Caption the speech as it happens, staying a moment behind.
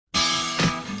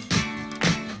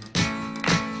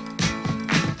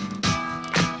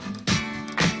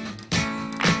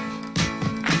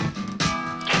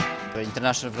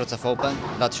International Wrocław Open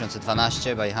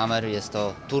 2012 by Hammer. Jest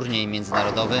to turniej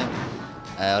międzynarodowy,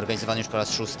 organizowany już po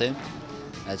raz 6.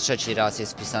 Trzeci raz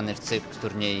jest wpisany w cykl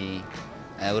turniejów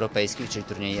europejskich, czyli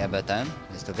turniej EBT.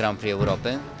 Jest to Grand Prix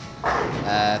Europy.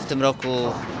 W tym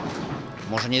roku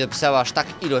może nie dopisała aż tak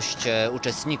ilość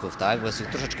uczestników, tak? Bo jest ich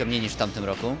troszeczkę mniej niż w tamtym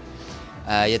roku.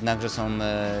 Jednakże są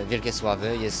wielkie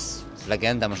sławy. Jest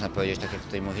legenda, można powiedzieć, tak jak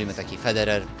tutaj mówimy, taki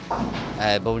Federer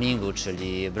bowlingu,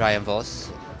 czyli Brian Voss.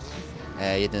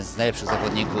 Jeden z najlepszych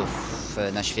zawodników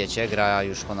na świecie, gra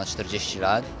już ponad 40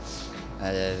 lat.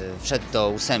 Wszedł do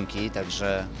 8,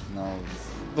 także no,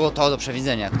 było to do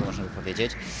przewidzenia, jak to można by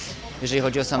powiedzieć. Jeżeli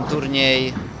chodzi o sam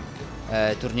turniej,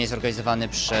 turniej jest organizowany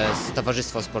przez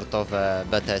Towarzystwo Sportowe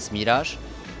BTS Miraż.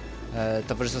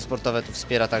 Towarzystwo Sportowe tu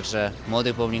wspiera także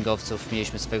młodych bowlingowców.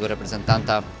 Mieliśmy swojego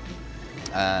reprezentanta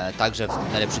także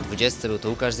w najlepszych 20, był to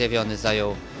Łukasz Zjawiony,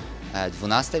 zajął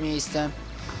 12 miejsce.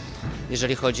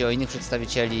 Jeżeli chodzi o innych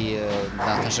przedstawicieli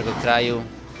naszego kraju,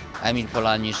 Emil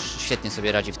Polanisz świetnie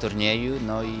sobie radzi w turnieju,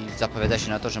 no i zapowiada się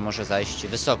na to, że może zajść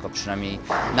wysoko, przynajmniej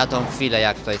na tą chwilę,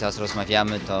 jak tutaj teraz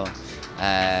rozmawiamy, to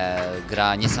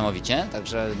gra niesamowicie,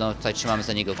 także no, tutaj trzymamy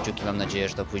za niego kciuki, mam nadzieję,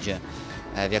 że to pójdzie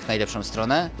w jak najlepszą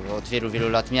stronę. Od wielu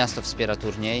lat miasto wspiera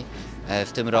turniej,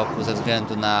 w tym roku ze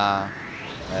względu na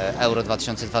Euro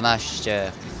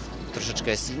 2012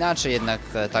 troszeczkę jest inaczej, jednak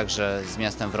także z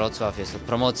miastem Wrocław, jest to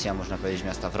promocja, można powiedzieć,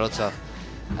 miasta Wrocław,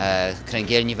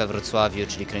 kręgielni we Wrocławiu,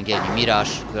 czyli kręgielni Miraż,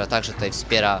 która także tutaj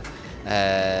wspiera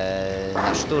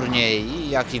nasz turniej, i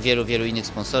jak i wielu innych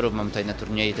sponsorów. Mamy tutaj na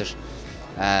turnieju też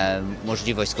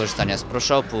możliwość skorzystania z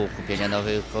ProShopu, kupienia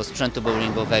nowego sprzętu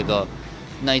bowlingowego,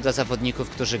 no i dla zawodników,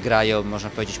 którzy grają, można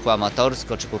powiedzieć,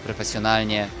 półamatorsko czy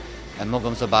półprofesjonalnie,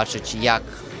 mogą zobaczyć, jak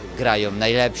grają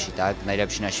najlepsi, tak?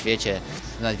 Najlepsi na świecie.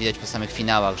 Nawet widać po samych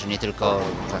finałach, że nie tylko,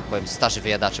 że tak powiem, starzy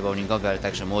wyjadacze bowlingowi, ale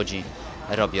także młodzi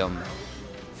robią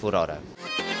furorę.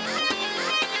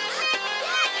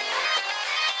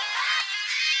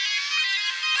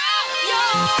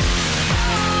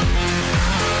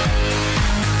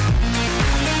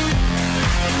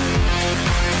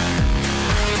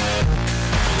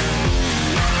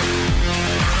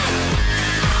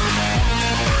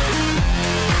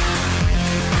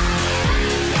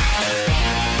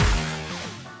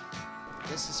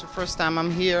 This is the first time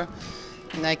I'm here,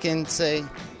 and I can say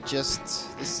just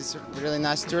this is a really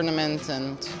nice tournament,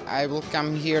 and I will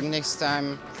come here next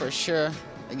time for sure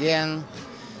again.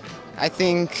 I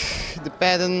think the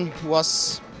pattern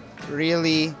was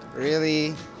really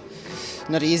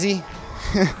not easy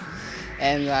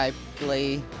and I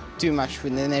play too much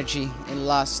with energy in the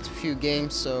last few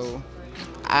games, so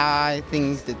I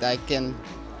think that I can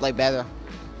play better.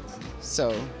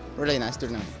 So really nice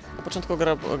tournament. Na początku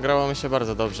grało mi się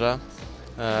bardzo dobrze,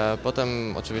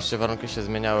 potem oczywiście warunki się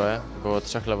zmieniały, było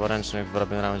 3 leworęcznych w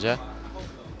Robin Roundzie.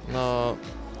 No,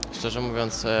 szczerze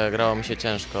mówiąc, grało mi się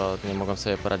ciężko, nie mogłem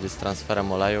sobie poradzić z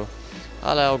transferem oleju,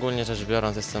 ale ogólnie rzecz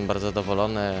biorąc jestem bardzo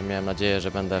zadowolony, miałem nadzieję,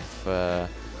 że będę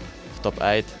w top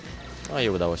 8, no i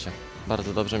udało się.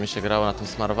 Bardzo dobrze mi się grało na tym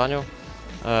smarowaniu,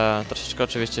 troszeczkę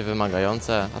oczywiście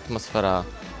wymagające, atmosfera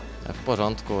w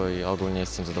porządku i ogólnie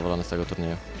jestem zadowolony z tego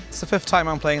turnieju. It's the 5th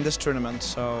time I'm playing this tournament,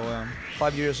 so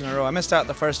 5 years in a row. I missed out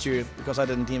the first year because I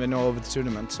didn't even know of the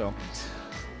tournament, so.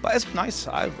 But it's nice,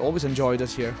 I've always enjoyed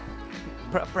it here.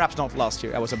 Perhaps not last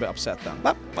year, I was a bit upset then,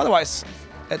 but otherwise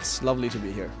it's lovely to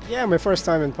be here. Yeah, my first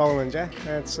time in Poland, yeah.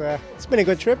 It's been a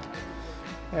good trip.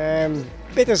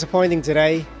 Bit disappointing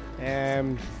today.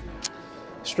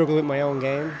 Struggled with my own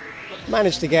game.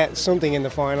 Managed to get something in the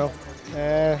final.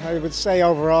 I would say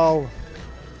overall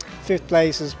 5th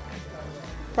place is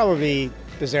probably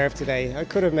deserved today. I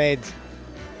could have made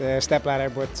the stepladder,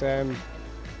 but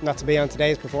not to be on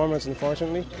today's performance,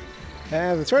 unfortunately.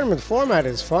 The tournament format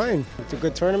is fine. It's a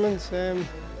good tournament.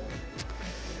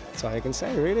 That's all I can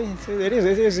say, really.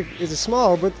 It's a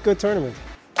small but good tournament.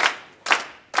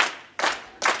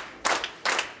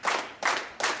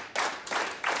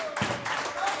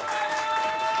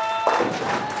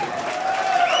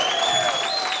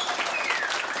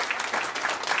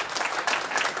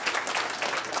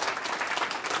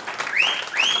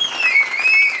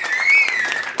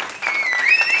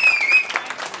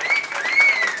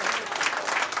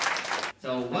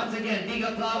 So once again, big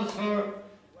applause for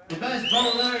the best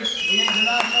bowlers in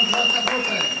International Wroclaw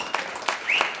Open.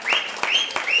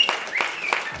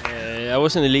 I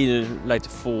was in the lead like the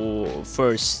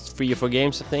first 3 or 4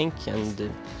 games, I think,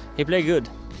 and he played good.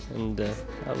 And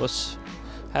I was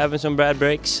having some bad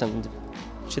breaks, and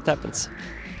shit happens.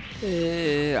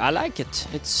 I like it.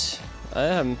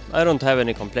 I don't have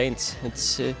any complaints.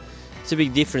 it's a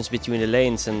big difference between the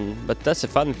lanes, but that's a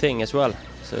fun thing as well.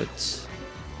 So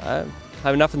I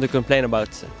have nothing to complain about.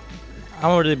 I'm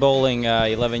already bowling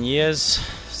 11 years.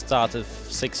 Started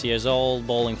 6 years old,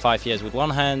 bowling 5 years with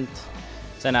one hand.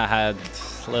 Then I had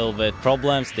a little bit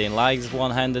problems, didn't like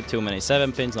one-handed, too many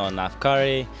 7-pins, not enough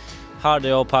carry.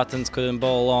 Hardly all patterns couldn't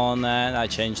bowl on, and I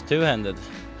changed two-handed.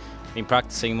 Been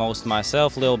practicing most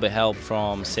myself, a little bit help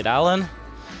from Sid Allen,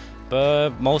 but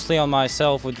mostly on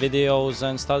myself with videos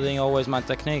and studying always my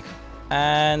technique.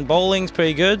 And bowling's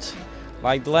pretty good.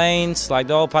 Like the lanes, like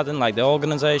the all pattern, like the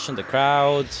organization, the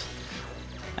crowd,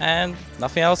 and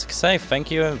nothing else to say.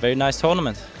 Thank you, and very nice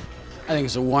tournament. I think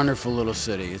it's a wonderful little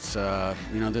city. It's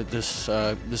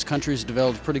this country's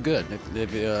developed pretty good.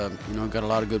 They've got a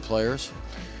lot of good players,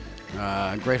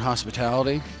 great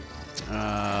hospitality.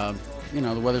 The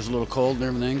weather's a little cold and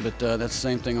everything, but that's the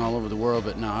same thing all over the world.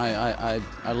 But no,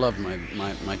 I loved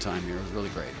my time here. It was really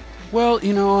great. Well,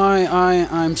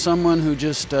 I'm someone who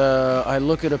just I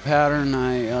look at a pattern,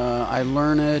 I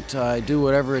learn it, I do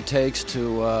whatever it takes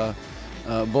to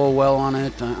bowl well on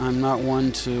it. I'm not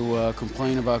one to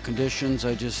complain about conditions.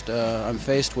 I'm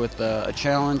faced with a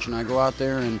challenge, and I go out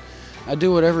there and I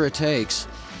do whatever it takes.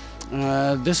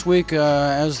 This week,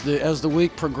 as the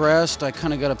week progressed, I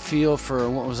kind of got a feel for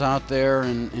what was out there,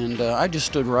 and I just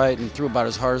stood right and threw about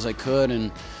as hard as I could,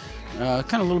 and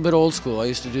kind of a little bit old school. I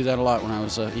used to do that a lot when I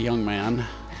was a young man.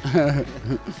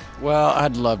 Well,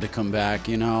 I'd love to come back.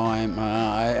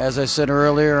 As I said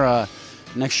earlier,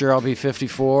 next year I'll be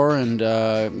 54,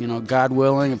 and God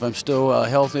willing, if I'm still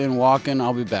healthy and walking,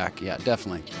 I'll be back. Yeah,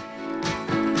 definitely.